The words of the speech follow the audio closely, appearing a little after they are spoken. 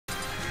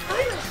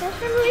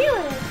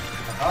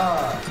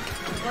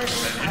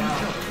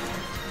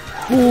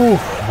Ooh,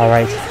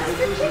 alright.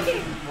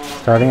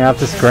 Starting out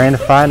this grand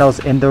finals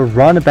in the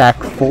run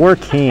back for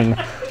King.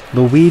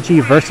 Luigi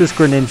versus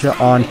Greninja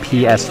on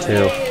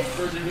PS2.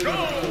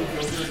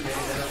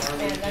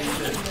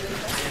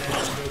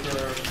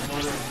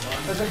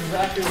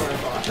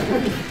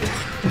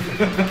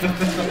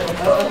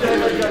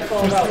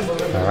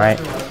 Alright.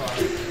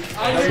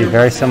 See,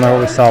 very similar to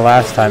what we saw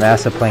last time.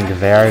 AciD playing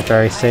very,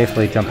 very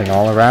safely, jumping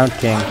all around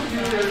King.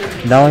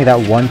 Not only that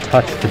one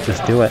touch to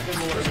just do it.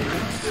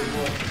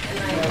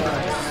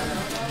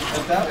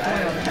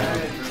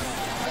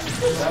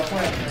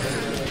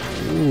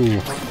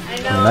 Ooh.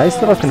 Nice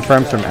little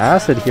confirms from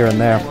AciD here and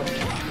there.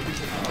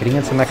 Getting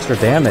in some extra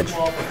damage.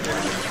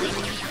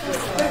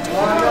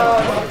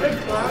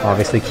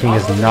 Obviously King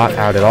is not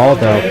out at all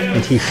though,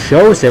 and he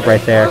shows it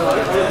right there.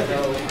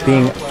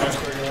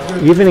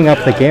 Evening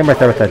up the game right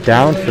there with that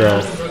down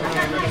throw.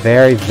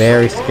 Very,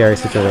 very scary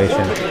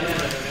situation.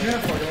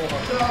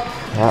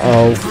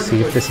 Uh-oh,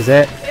 see if this is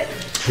it.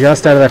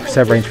 Just out of that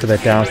percent range for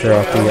that down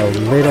throw. Be a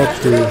little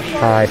too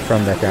high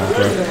from that down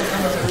throw.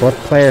 Both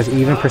players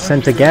even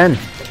percent again.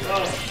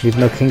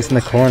 Even though King's in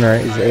the corner,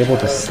 is able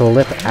to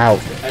slip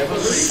out.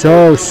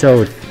 So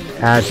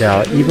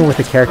agile, even with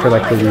a character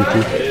like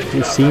Luigi,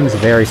 who seems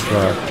very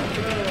slow.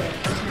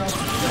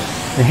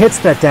 And hits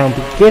that down,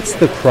 gets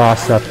the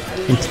cross up,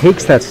 and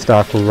takes that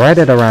stock right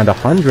at around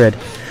 100.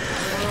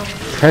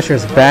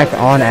 Pressure's back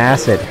on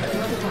AciD.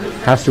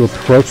 Has to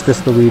approach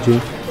this Luigi.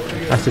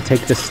 Has to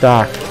take the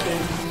stock.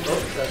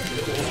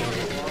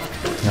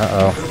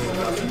 Uh-oh.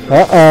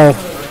 Uh-oh.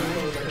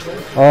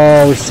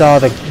 Oh, we saw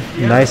the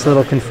nice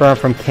little confirm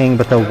from King,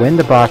 but the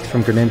wind box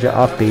from Greninja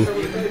up B,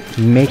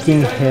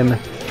 making him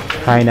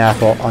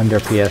pineapple under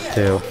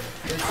PS2.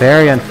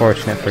 Very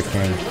unfortunate for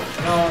King.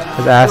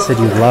 Because AciD,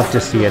 you'd love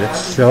to see it.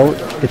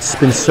 It's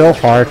been so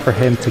hard for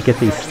him to get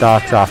these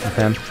stocks off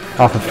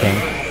of King.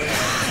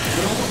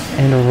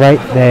 And right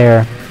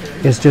there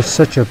is just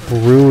such a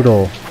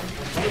brutal.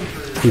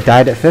 He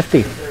died at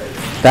 50.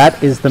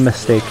 That is the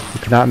mistake you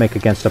cannot make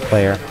against a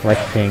player like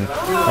King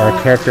or a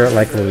character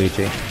like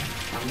Luigi.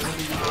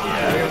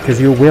 Because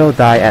you will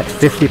die at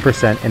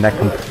 50%, and that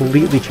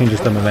completely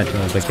changes the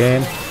momentum of the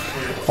game.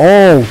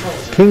 Oh,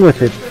 King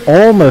with it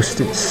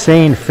almost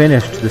insane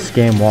finish to this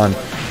game 1.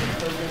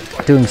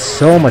 Doing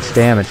so much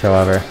damage,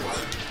 however.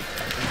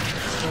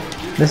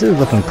 This is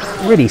looking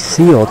pretty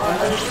sealed.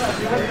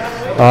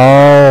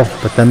 Oh,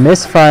 but the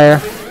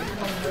misfire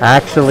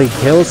actually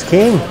kills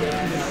King.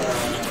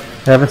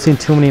 I haven't seen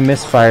too many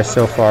misfires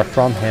so far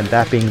from him,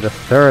 that being the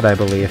 3rd, I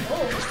believe.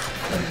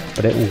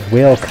 But it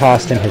will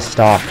cost him his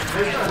stock.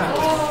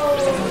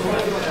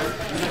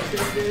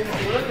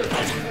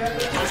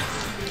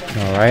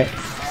 Alright.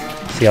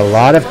 See a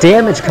lot of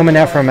damage coming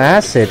out from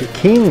AciD.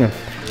 King,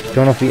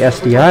 don't know if he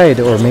SDI'd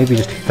or maybe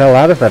just fell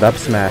out of that up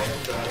smash.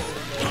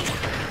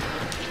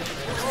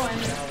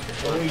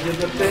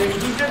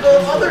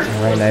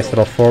 Alright, nice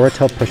little forward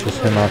tilt, pushes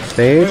him off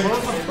stage.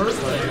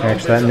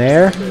 Catch that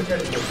nair.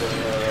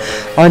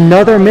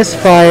 Another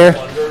misfire.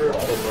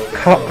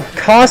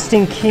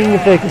 Costing King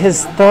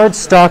his 3rd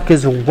stock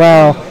as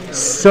well.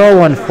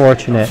 So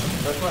unfortunate.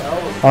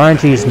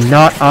 RNG is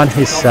not on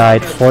his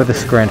side for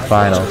this grand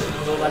finals.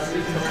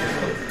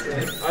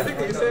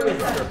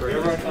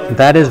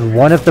 That is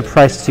one of the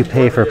prices you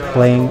pay for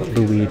playing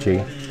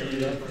Luigi.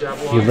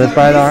 You live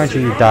by the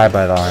RNG, you die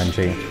by the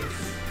RNG.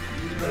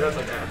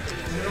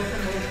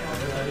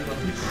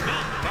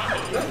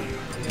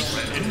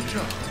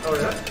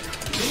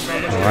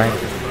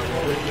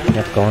 Alright.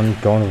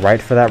 Yep, going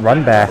right for that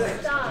run back.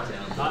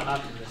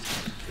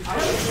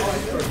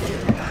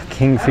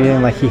 King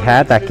feeling like he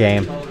had that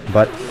game,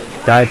 but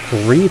died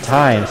 3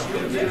 times.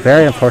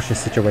 Very unfortunate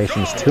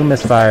situations. 2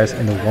 misfires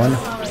and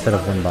 1 set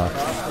of win box.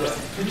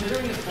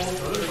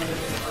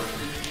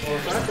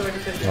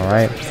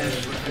 Alright.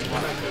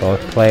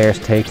 Both players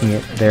taking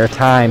it their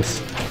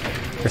times.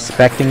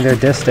 Respecting their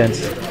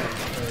distance.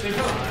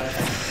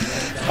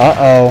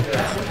 Uh-oh.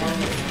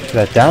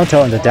 That down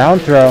tilt and the down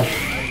throw.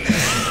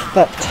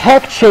 That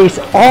tech chase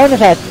onto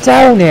that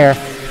down air.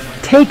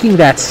 Taking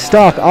that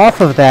stock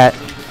off of that.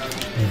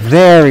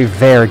 Very,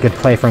 very good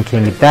play from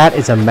King. That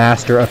is a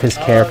master of his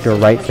character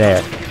right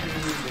there.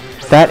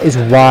 That is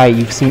why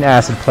you've seen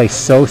AciD play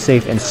so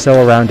safe and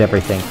so around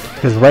everything.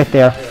 Because right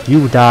there,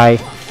 you die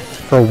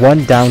for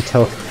 1 down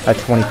tilt at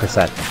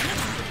 20%.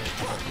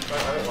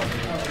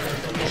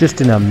 Just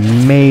an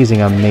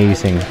amazing,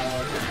 amazing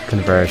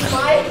conversion.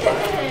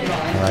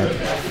 Alright.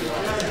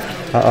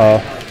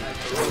 Uh-oh.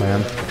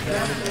 Man.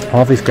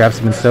 All of these grabs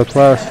have been so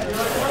close.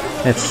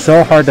 And it's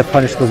so hard to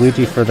punish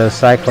Luigi for those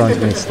cyclones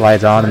when he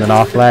slides on and then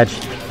off ledge.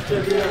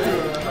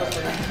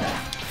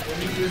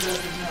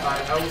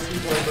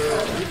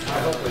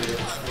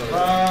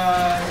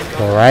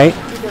 Alright.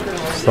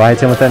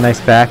 Slides in with that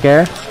nice back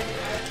air.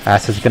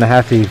 AciD's going to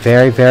have to be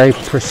very, very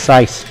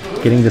precise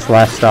getting this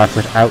last stock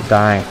without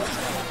dying.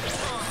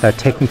 Without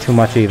taking too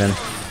much even.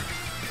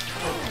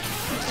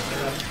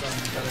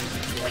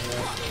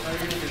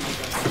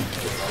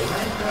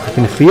 You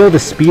can feel the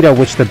speed at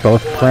which they're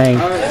both playing.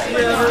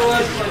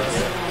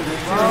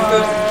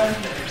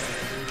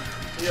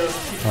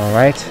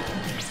 Alright.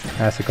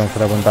 Acid going for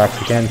that one box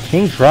again.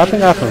 King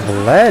dropping off of the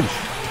ledge.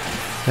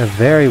 A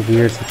very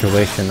weird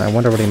situation. I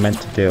wonder what he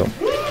meant to do.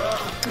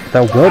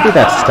 That will be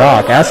that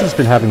stock. Acid's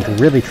been having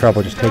really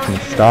trouble just taking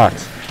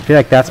stocks. I feel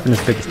like that's been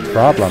his biggest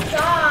problem.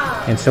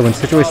 And so in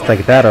situations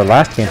like that, our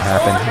last game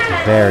happened,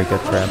 it's very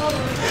good for him.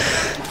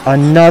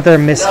 Another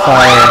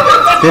misfire,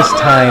 this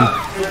time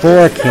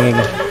for King,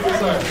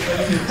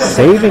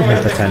 saving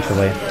him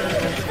potentially.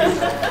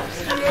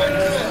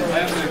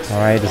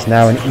 Alright, it's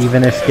now an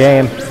evenish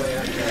game.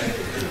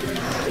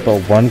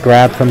 But one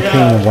grab from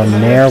King, one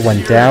nair,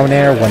 one down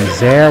air, one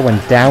zair, one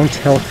down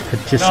tilt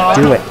could just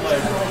do it.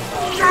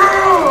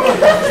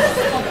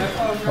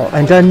 Oh,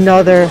 and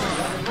another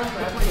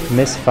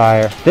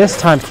misfire. This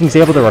time King's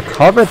able to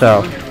recover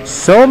though.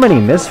 So many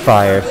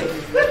misfires.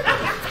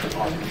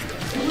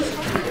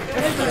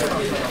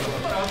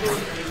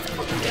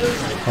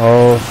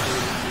 Oh,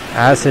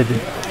 Acid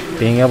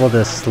being able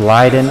to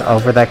slide in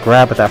over that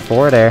grab with that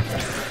forward air.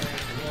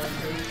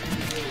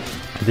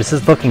 This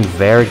is looking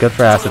very good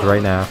for Acid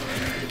right now.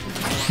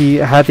 He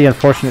had the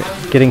unfortunate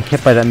getting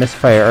hit by that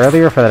misfire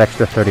earlier for that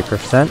extra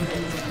 30%.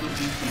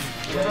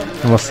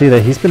 And we'll see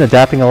that he's been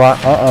adapting a lot.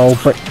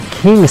 But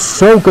King is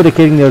so good at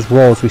getting those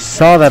rolls. We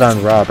saw that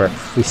on Robert.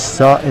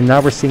 And now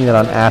we're seeing that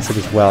on Acid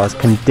as well. His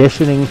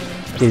conditioning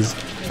is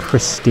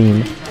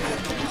pristine.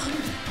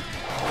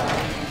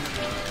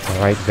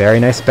 Alright, very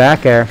nice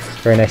back air.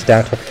 Very nice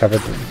dash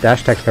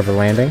tech cover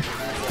landing.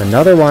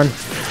 Another one.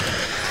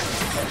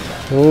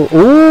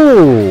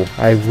 Ooh,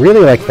 I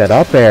really like that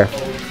up air.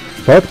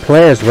 Both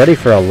players ready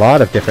for a lot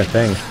of different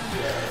things.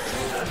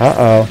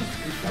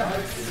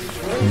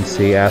 You can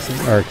see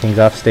King's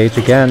off stage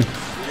again.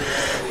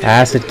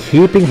 Acid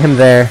keeping him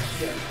there.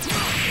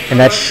 And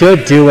that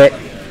should do it.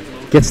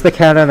 Gets the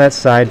count on that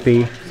side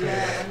B.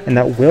 And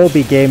that will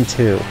be game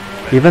 2.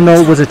 Even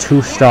though it was a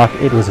 2-stock,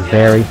 it was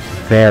very,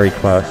 very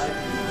close.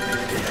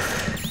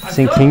 I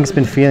think King's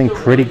been feeling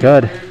pretty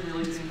good.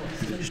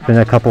 There's been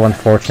a couple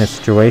unfortunate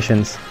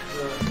situations.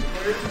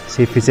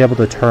 See if he's able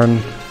to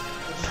turn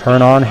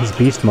on his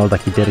beast mode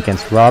like he did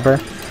against Robber,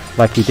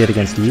 like he did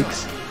against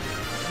Yeeks.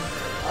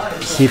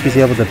 See if he's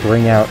able to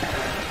bring out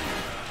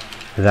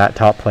that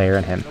top player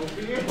in him.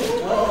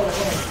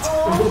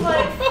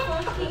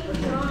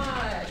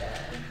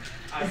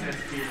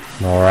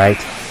 Alright.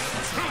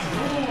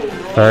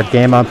 Third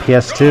game on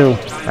PS2.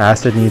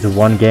 Acid needs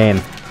 1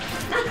 game.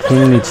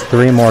 King needs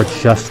 3 more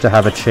just to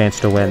have a chance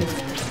to win.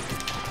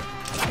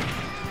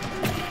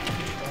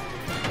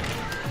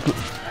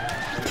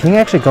 King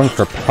actually going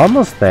for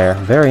pummels there.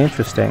 Very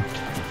interesting.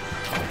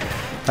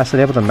 Acid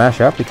able to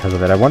mash out because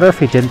of it. I wonder if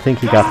he didn't think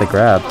he got the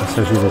grab.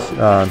 So he was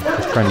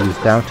just trying to use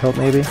down tilt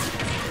maybe.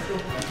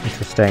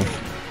 Interesting.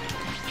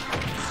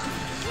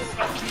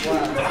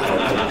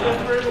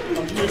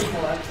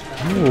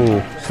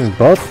 Ooh, seeing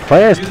both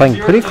players playing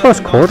pretty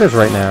close quarters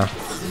right now.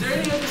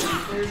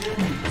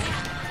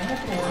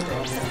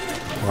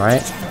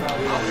 Right.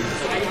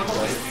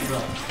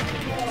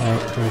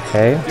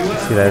 Okay.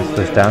 See that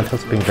those down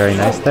tilts being very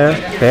nice there.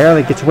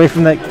 Barely gets away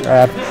from that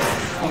grab.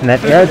 And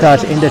that air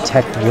dodge into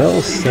tech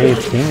will save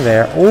King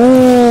there.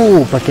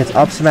 Ooh, but gets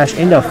up smash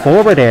into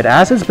forward air.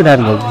 Acid's been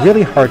having a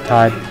really hard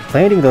time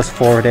landing those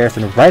forward airs,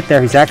 and right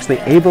there he's actually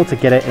able to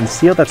get it and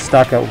seal that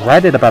stock out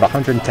right at about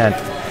 110.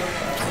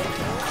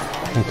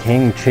 And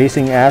King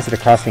chasing Acid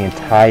across the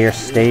entire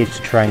stage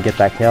to try and get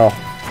that kill.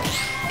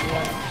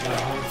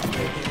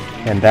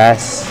 And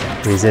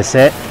is this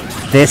it?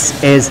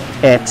 This is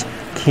it.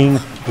 King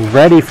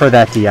ready for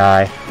that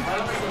DI.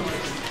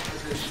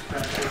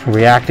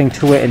 Reacting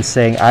to it and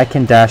saying, I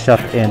can dash up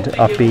and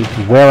up B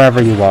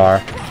wherever you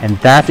are. And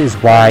that is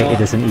why it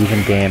is an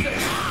even game.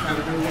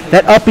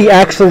 That up B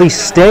actually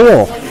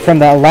stale from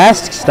that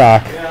last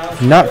stock.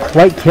 Not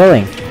quite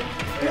killing.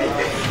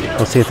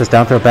 We'll see if this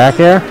down throw back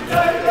air.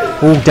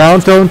 Oh,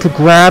 down throw to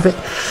grab it.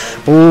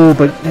 Oh,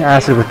 but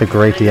Acid with the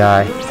great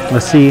DI.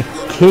 Let's see.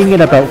 King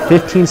in about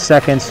 15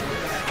 seconds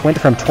went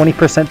from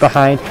 20%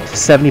 behind to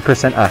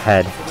 70%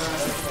 ahead.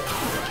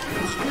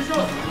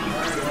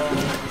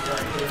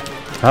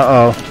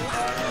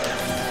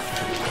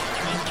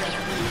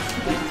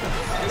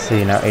 Let's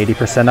see, now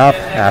 80% up.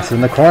 Acid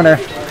in the corner.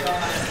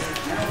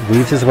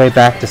 Weaves his way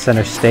back to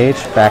center stage,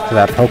 back to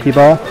that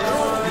Pokeball.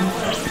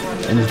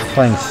 And is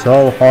playing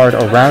so hard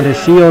around his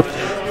shield.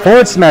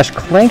 Forward smash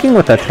clanking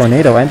with that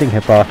tornado ending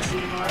hitbox.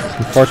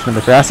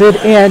 Unfortunately for Acid,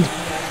 and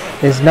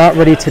is not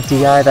ready to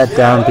DI that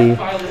down B.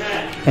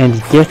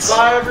 And gets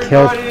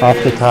killed off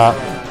the top.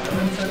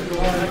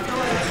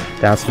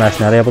 Down smash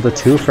not able to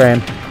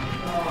 2-frame.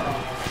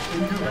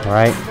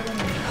 Alright.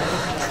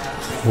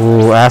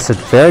 Ooh, Acid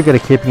very good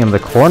at keeping him in the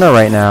corner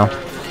right now.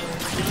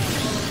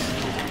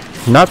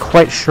 Not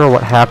quite sure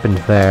what happened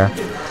there.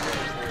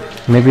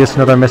 Maybe it's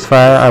another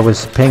misfire. I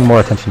was paying more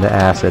attention to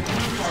Acid.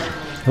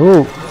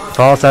 Ooh,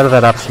 falls out of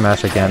that up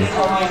smash again.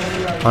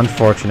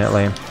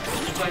 Unfortunately.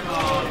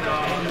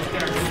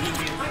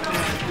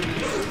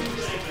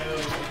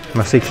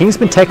 See, King's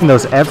been taking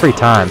those every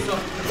time.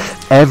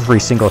 Every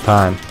single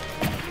time.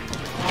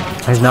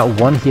 There's not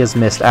one he has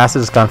missed.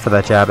 Acid has gone for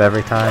that jab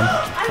every time,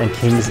 and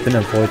King's been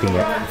avoiding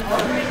it.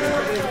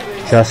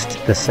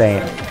 Just the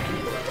same.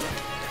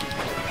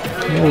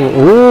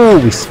 Ooh,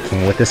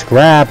 King with this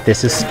grab.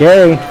 This is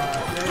scary.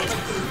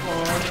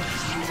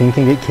 King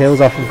can get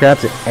kills off of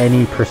grabs at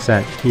any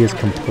percent. He is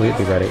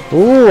completely ready.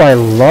 Ooh, I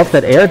love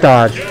that air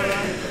dodge.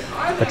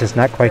 That does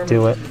not quite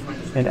do it.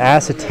 And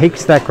Acid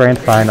takes that grand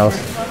finals.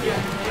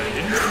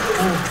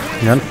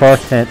 An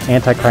unfortunate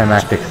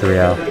anticlimactic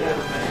 3-0.